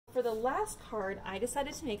for the last card, I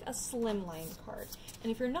decided to make a slimline card.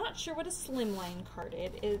 And if you're not sure what a slimline card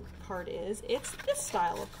is, it's this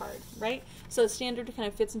style of card, right? So standard kind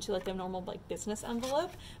of fits into like a normal like business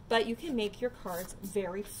envelope, but you can make your cards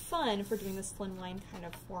very fun for doing the slimline kind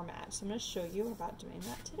of format. So I'm going to show you about doing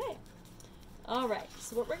that today. All right,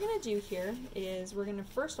 so what we're going to do here is we're going to,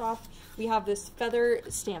 first off, we have this feather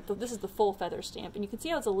stamp. This is the full feather stamp, and you can see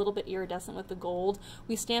how it's a little bit iridescent with the gold.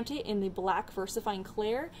 We stamped it in the black VersaFine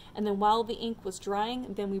Clair, and then while the ink was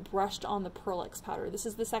drying, then we brushed on the Pearlix powder. This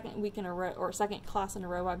is the second week in a row, or second class in a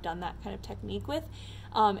row I've done that kind of technique with,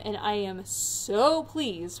 and I am so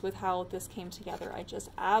pleased with how this came together. I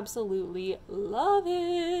just absolutely love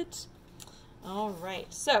it. All right,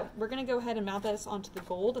 so we're going to go ahead and mount this onto the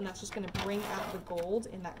gold, and that's just going to bring out the gold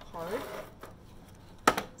in that card.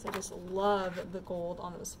 So I just love the gold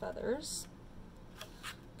on those feathers.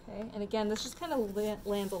 Okay, and again, this just kind of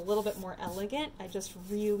lands a little bit more elegant. I just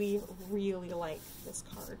really, really like this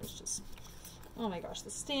card. It's just, oh my gosh,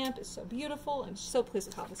 the stamp is so beautiful. I'm so pleased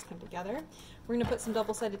with how this came together. We're going to put some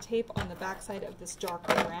double-sided tape on the back side of this dark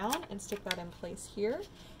brown and stick that in place here.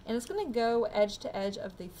 And it's going to go edge to edge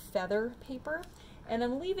of the feather paper. And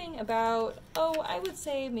I'm leaving about, I would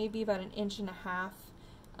say maybe about 1.5 inches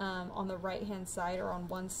on the right-hand side or on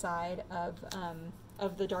one side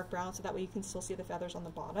of the dark brown, so that way you can still see the feathers on the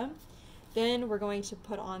bottom. Then we're going to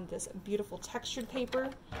put on this beautiful textured paper.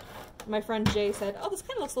 My friend Jay said, oh, this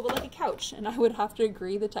kind of looks a little bit like a couch, and I would have to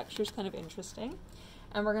agree, the texture's kind of interesting.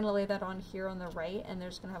 And we're going to lay that on here on the right, and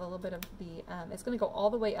there's going to have a little bit of the, it's going to go all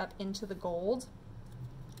the way up into the gold,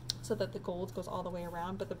 so that the gold goes all the way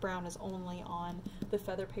around, but the brown is only on the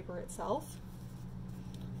feather paper itself.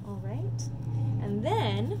 All right, and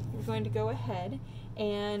then we're going to go ahead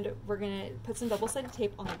and we're going to put some double-sided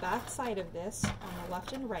tape on the back side of this on the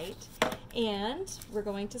left and right, and we're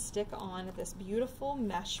going to stick on this beautiful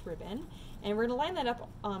mesh ribbon, and we're going to line that up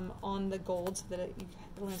on the gold so that it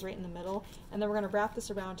lands right in the middle, and then we're going to wrap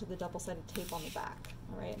this around to the double-sided tape on the back.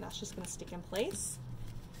 All right, and that's just going to stick in place.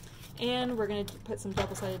 And we're going to put some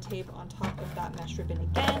double-sided tape on top of that mesh ribbon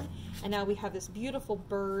again. And now we have this beautiful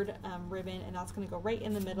bird ribbon, and that's going to go right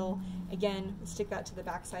in the middle. Again, stick that to the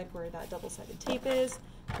back side where that double-sided tape is.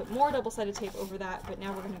 Put more double-sided tape over that, but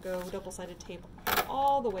now we're going to go double-sided tape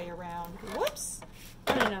all the way around. Whoops!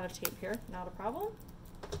 Running out of tape here. Not a problem.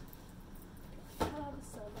 Have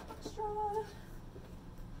some extra.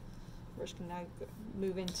 We're just going to now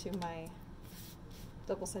move into my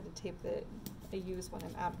double-sided tape that I use when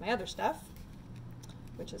I'm out of my other stuff,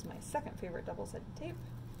 which is my second favorite double-sided tape.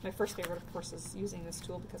 My first favorite, of course, is using this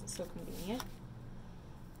tool because it's so convenient.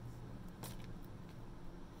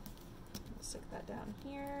 We'll stick that down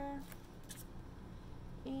here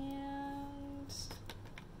and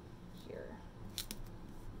here.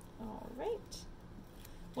 All right.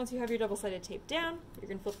 Once you have your double-sided tape down, you're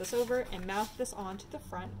going to flip this over and mount this onto the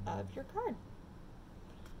front of your card.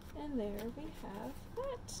 And there we have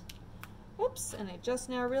that. Oops, and I just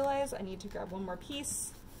now realized I need to grab one more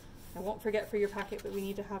piece. I won't forget for your packet, but we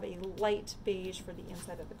need to have a light beige for the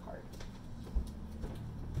inside of the card.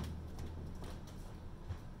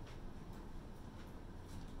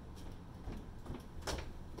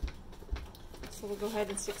 So we'll go ahead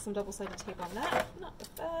and stick some double-sided tape on that. Not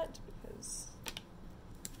with that, because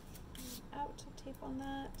I'm out of tape on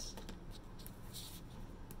that.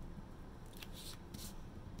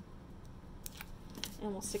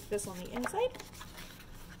 And we'll stick this on the inside,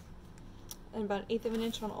 and about 1/8 of an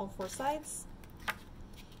inch on all 4 sides.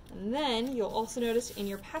 And then you'll also notice in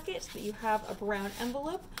your packet that you have a brown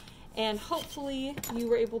envelope, and hopefully you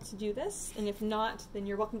were able to do this, and if not, then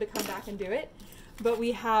you're welcome to come back and do it. But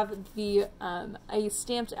we have the, I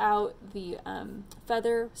stamped out the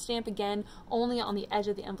feather stamp again, only on the edge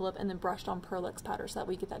of the envelope, and then brushed on Pearlix powder, so that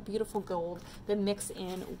we get that beautiful gold that mix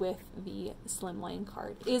in with the slimline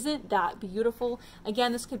card. Isn't that beautiful?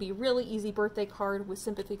 Again, this could be a really easy birthday card with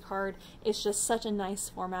sympathy card. It's just such a nice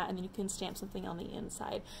format, and then you can stamp something on the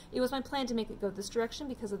inside. It was my plan to make it go this direction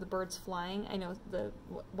because of the birds flying. I know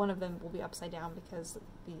one of them will be upside down because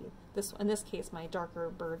in this case, my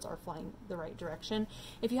darker birds are flying the right direction.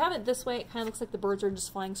 If you have it this way, it kind of looks like the birds are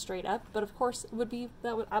just flying straight up, but of course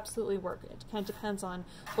that would absolutely work. It kind of depends on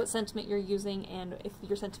what sentiment you're using and if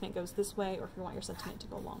your sentiment goes this way or if you want your sentiment to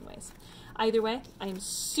go long ways. Either way, I am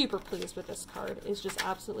super pleased with this card. It's just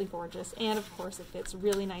absolutely gorgeous, and of course it fits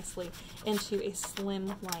really nicely into a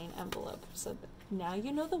slimline envelope. So now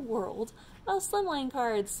you know the world of slimline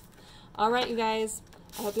cards. Alright, you guys,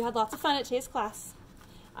 I hope you had lots of fun at today's class.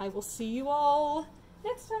 I will see you all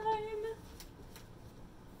next time.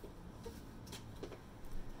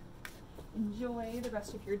 enjoy the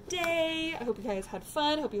rest of your day. I hope you guys had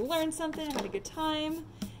fun. I hope you learned something, had a good time.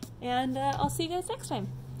 And I'll see you guys next time.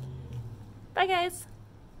 Bye, guys.